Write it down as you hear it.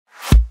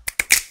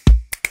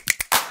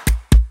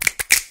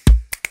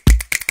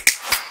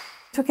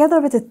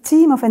Together with a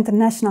team of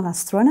international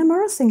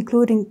astronomers,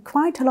 including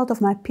quite a lot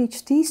of my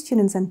PhD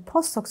students and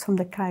postdocs from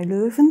the KU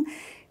Leuven,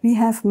 we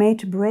have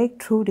made a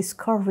breakthrough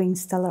discovering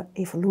stellar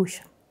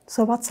evolution.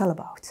 So what's it all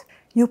about?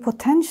 You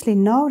potentially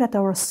know that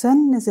our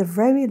Sun is a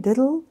very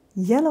little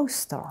yellow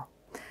star.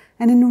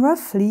 And in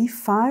roughly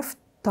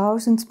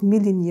 5,000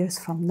 million years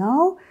from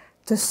now,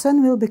 the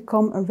Sun will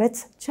become a red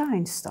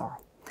giant star.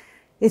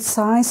 Its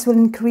size will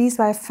increase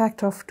by a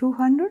factor of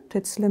 200,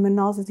 its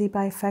luminosity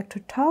by a factor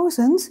of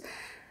 1,000,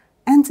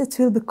 and it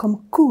will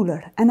become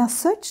cooler. And as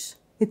such,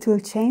 it will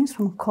change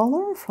from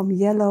color from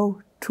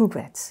yellow to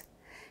red.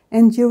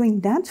 And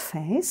during that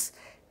phase,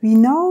 we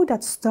know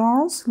that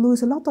stars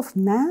lose a lot of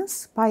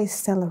mass by a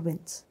stellar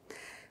wind.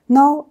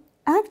 Now,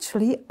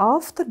 actually,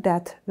 after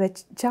that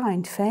red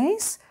giant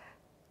phase,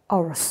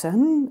 our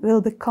Sun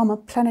will become a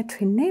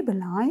planetary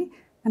nebulae,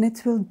 and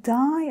it will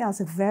die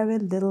as a very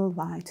little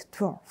white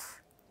dwarf.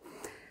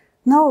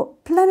 Now,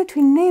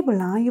 planetary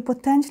nebulae, you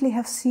potentially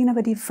have seen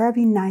already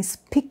very nice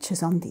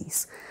pictures on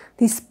these.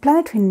 These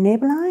planetary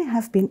nebulae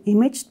have been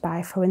imaged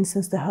by, for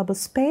instance, the Hubble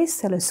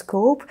Space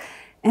Telescope,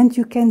 and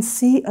you can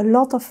see a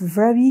lot of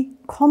very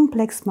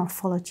complex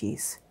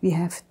morphologies. We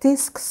have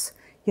disks,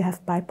 you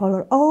have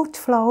bipolar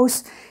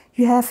outflows,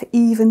 you have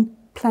even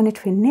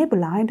planetary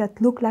nebulae that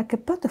look like a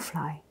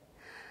butterfly.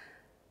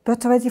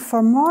 But already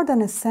for more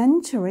than a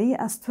century,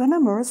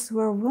 astronomers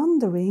were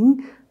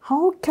wondering,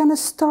 how can a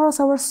star as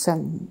our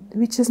Sun,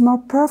 which is more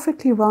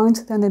perfectly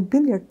round than a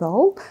billiard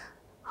ball,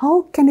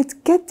 how can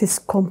it get these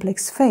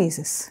complex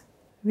phases?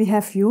 We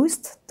have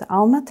used the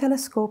ALMA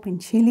telescope in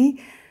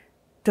Chile,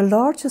 the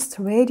largest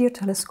radio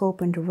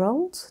telescope in the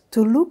world,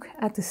 to look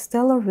at the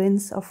stellar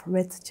winds of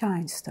red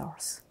giant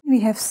stars.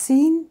 We have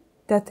seen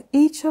that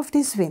each of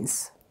these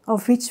winds,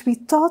 of which we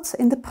thought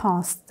in the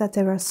past that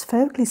they were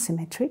spherically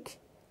symmetric,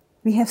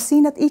 we have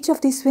seen that each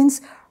of these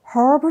winds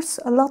harbors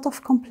a lot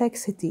of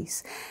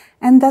complexities,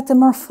 and that the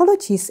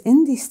morphologies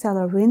in these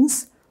stellar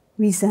winds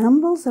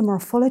resemble the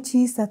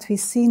morphologies that we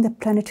see in the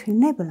planetary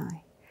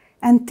nebulae.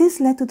 And this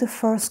led to the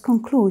first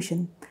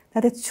conclusion,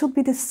 that it should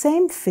be the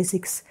same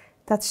physics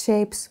that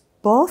shapes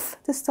both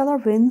the stellar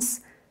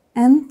winds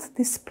and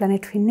this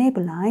planetary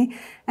nebulae,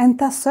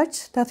 and as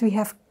such that we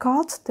have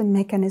caught the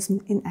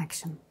mechanism in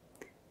action.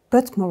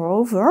 But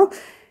moreover,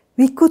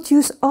 we could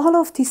use all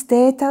of these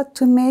data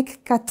to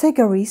make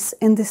categories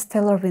in the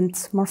stellar wind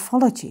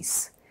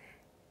morphologies.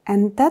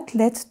 And that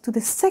led to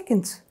the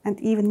second and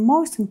even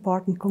most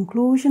important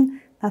conclusion,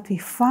 that we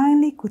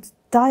finally could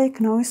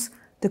diagnose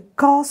the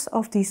cause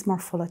of these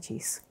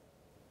morphologies.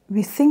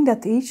 We think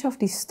that each of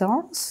these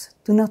stars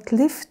do not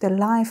live their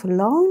life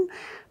alone,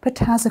 but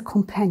has a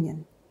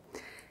companion.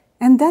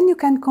 And then you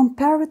can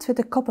compare it with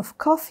a cup of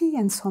coffee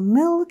and some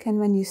milk, and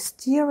when you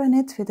stir in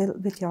it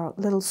with your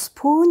little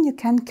spoon, you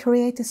can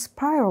create a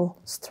spiral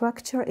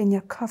structure in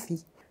your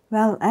coffee.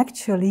 Well,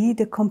 actually,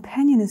 the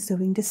companion is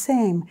doing the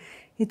same.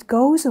 It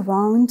goes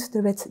around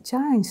the red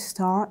giant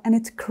star and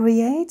it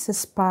creates a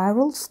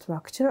spiral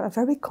structure, a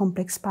very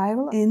complex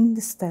spiral in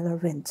the stellar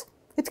wind.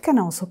 It can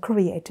also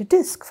create a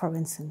disk, for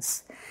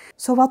instance.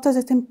 So what does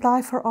it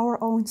imply for our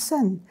own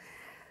Sun?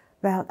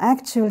 Well,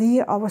 actually,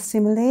 our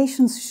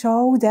simulations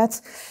show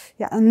that,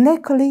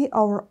 unluckily,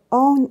 our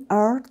own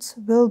Earth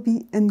will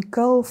be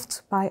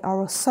engulfed by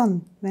our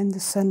Sun when the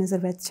Sun is a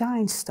red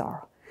giant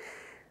star.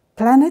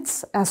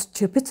 Planets as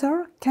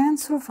Jupiter can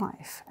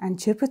survive, and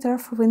Jupiter,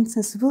 for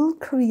instance, will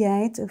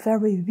create a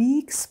very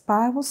weak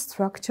spiral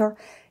structure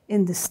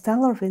in the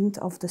stellar wind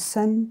of the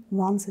Sun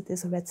once it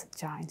is a red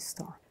giant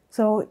star.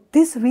 So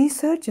this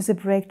research is a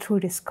breakthrough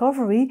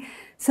discovery,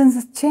 since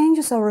it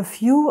changes our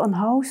view on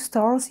how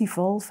stars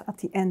evolve at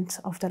the end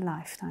of their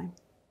lifetime.